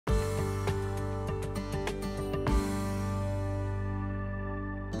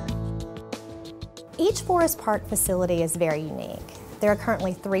Each Forest Park facility is very unique. There are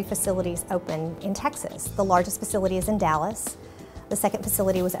currently 3 facilities open in Texas. The largest facility is in Dallas. The second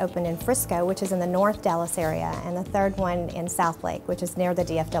facility was opened in Frisco, which is in the North Dallas area, and the third one in Southlake, which is near the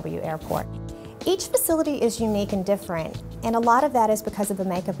DFW airport. Each facility is unique and different, and a lot of that is because of the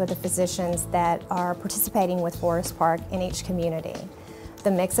makeup of the physicians that are participating with Forest Park in each community.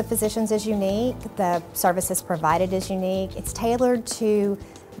 The mix of physicians is unique, the services provided is unique. It's tailored to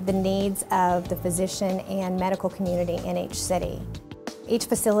the needs of the physician and medical community in each city. Each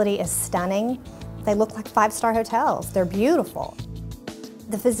facility is stunning. They look like 5-star hotels. They're beautiful.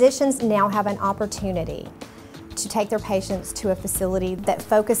 The physicians now have an opportunity to take their patients to a facility that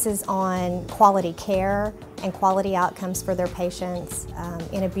focuses on quality care and quality outcomes for their patients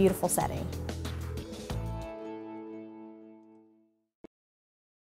in a beautiful setting.